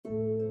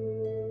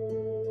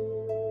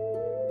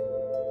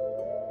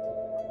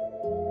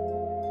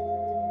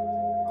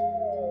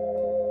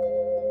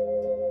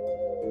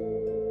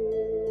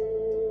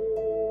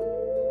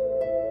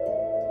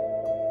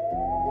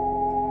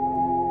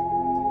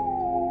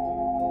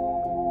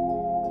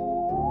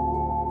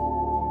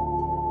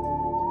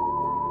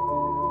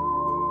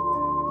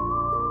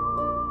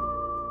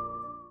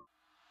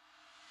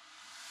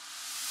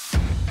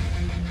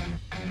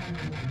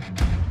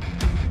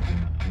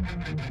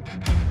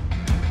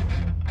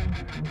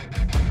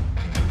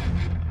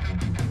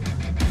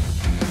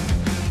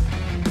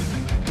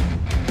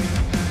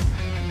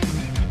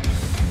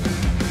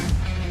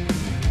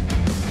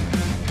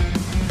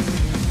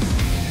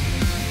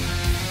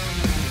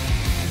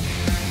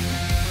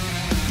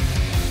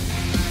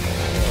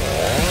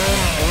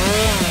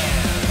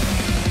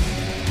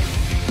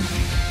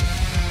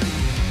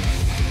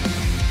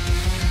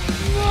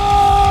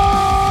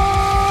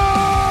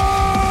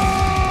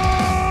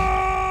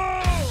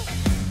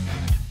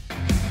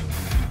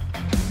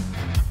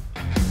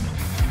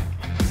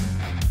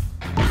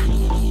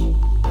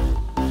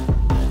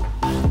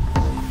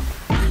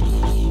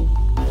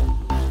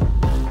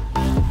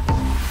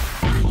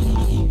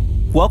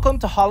Welcome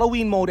to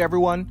Halloween mode,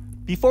 everyone.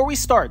 Before we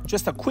start,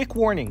 just a quick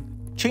warning.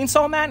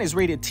 Chainsaw Man is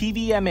rated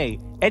TVMA.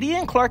 Eddie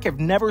and Clark have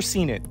never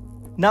seen it.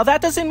 Now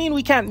that doesn't mean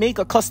we can't make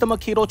a custom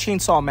Akedo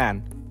Chainsaw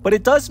Man, but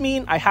it does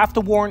mean I have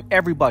to warn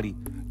everybody.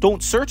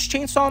 Don't search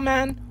Chainsaw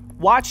Man,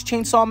 watch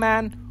Chainsaw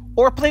Man,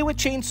 or play with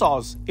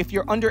chainsaws if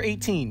you're under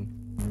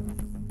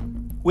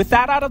 18. With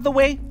that out of the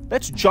way,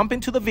 let's jump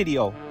into the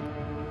video.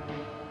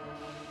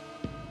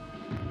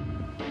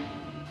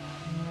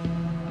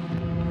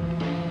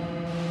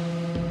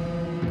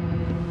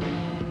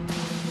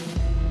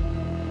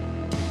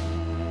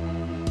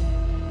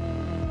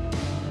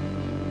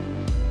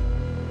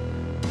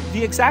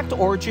 The exact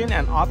origin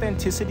and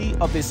authenticity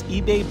of this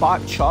eBay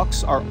bot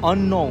Chucks are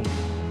unknown,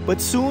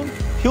 but soon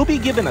he'll be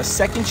given a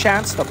second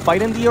chance to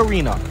fight in the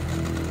arena.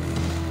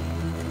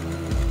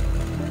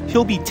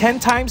 He'll be 10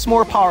 times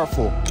more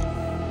powerful,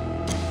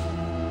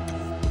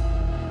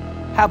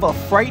 have a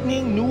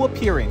frightening new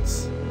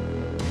appearance,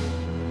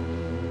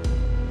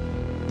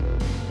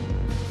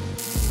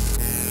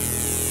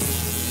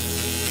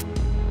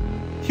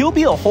 he'll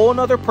be a whole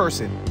nother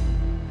person.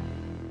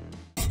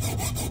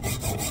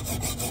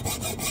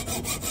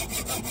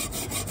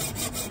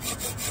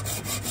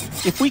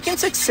 If we can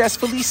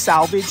successfully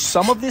salvage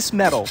some of this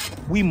metal,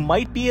 we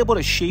might be able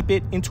to shape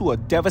it into a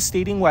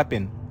devastating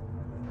weapon.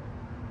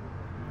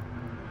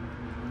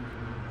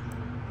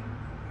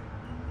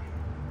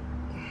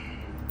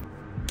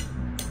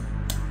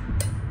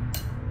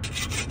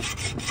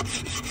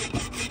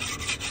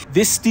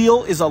 This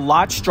steel is a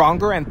lot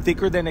stronger and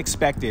thicker than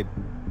expected.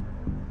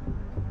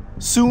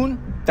 Soon,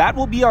 that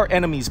will be our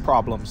enemy's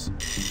problems.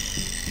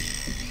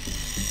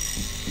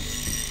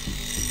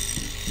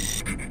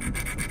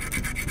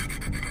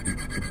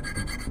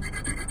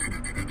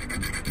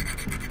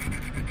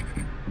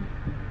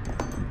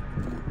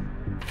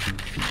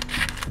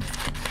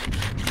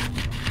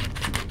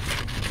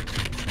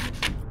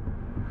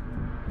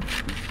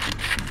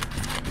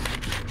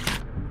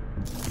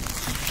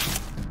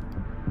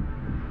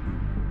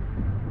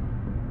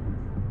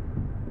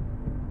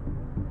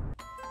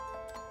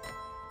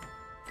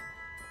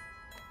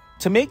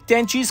 To make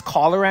Denji's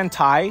collar and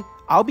tie,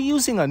 I'll be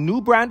using a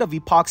new brand of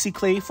epoxy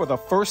clay for the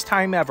first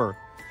time ever.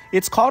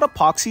 It's called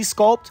Epoxy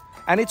Sculpt,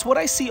 and it's what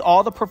I see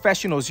all the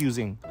professionals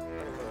using.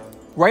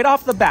 Right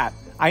off the bat,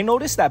 I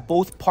noticed that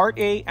both Part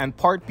A and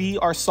Part B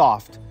are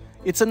soft.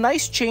 It's a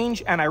nice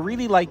change and I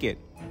really like it.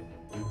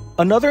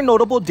 Another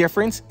notable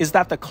difference is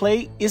that the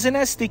clay isn't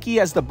as sticky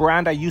as the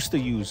brand I used to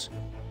use.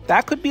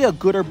 That could be a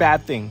good or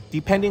bad thing,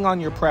 depending on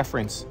your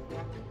preference.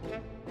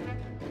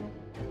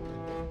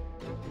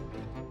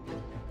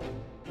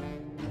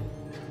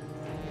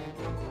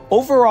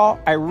 Overall,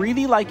 I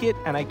really like it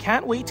and I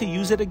can't wait to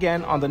use it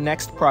again on the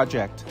next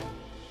project.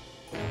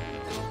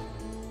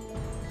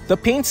 The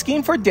paint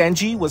scheme for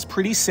Denji was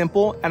pretty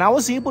simple and I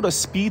was able to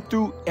speed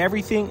through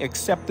everything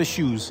except the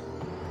shoes.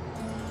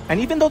 And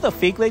even though the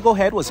fake Lego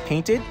head was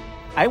painted,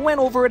 I went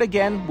over it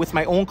again with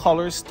my own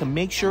colors to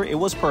make sure it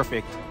was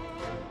perfect.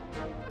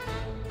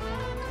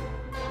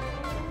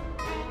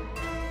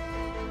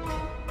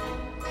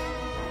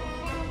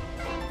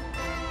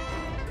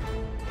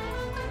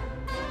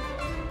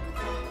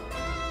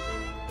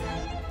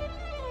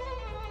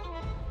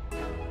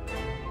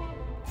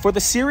 For the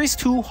Series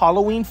 2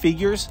 Halloween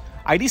figures,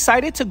 I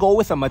decided to go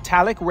with a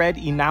metallic red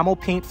enamel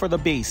paint for the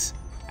base,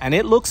 and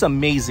it looks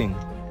amazing.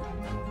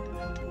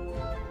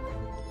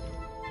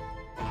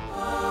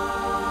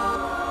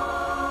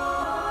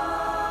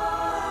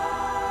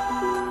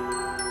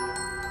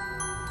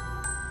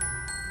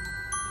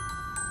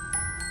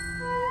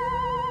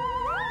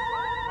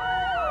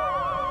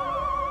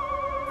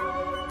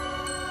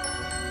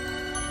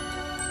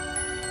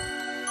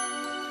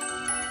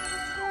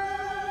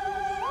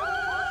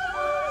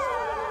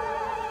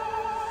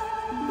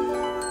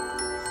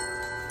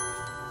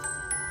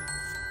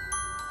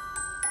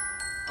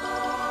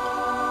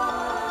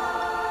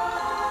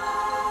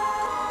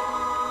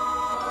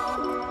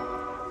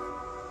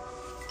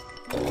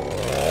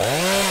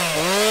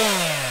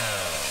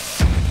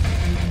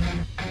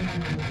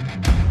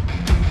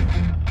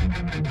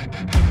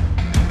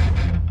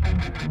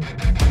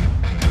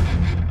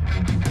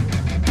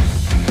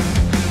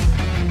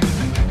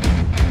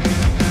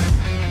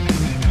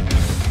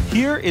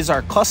 Here is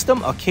our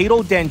custom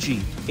Akedo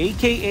Denji,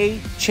 aka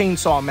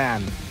Chainsaw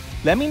Man.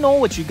 Let me know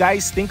what you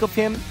guys think of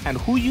him and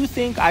who you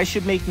think I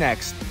should make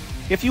next.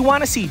 If you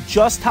want to see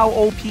just how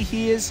OP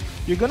he is,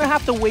 you're gonna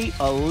have to wait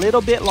a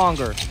little bit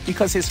longer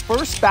because his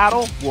first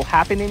battle will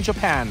happen in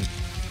Japan.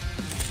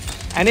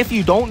 And if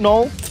you don't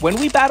know, when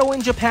we battle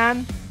in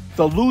Japan,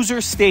 the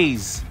loser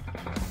stays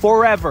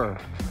forever.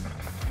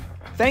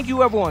 Thank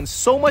you everyone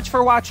so much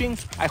for watching.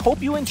 I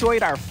hope you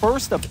enjoyed our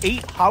first of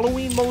 8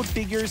 Halloween mode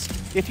figures.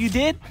 If you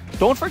did,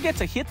 don't forget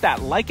to hit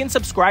that like and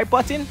subscribe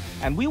button,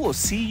 and we will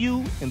see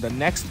you in the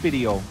next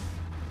video.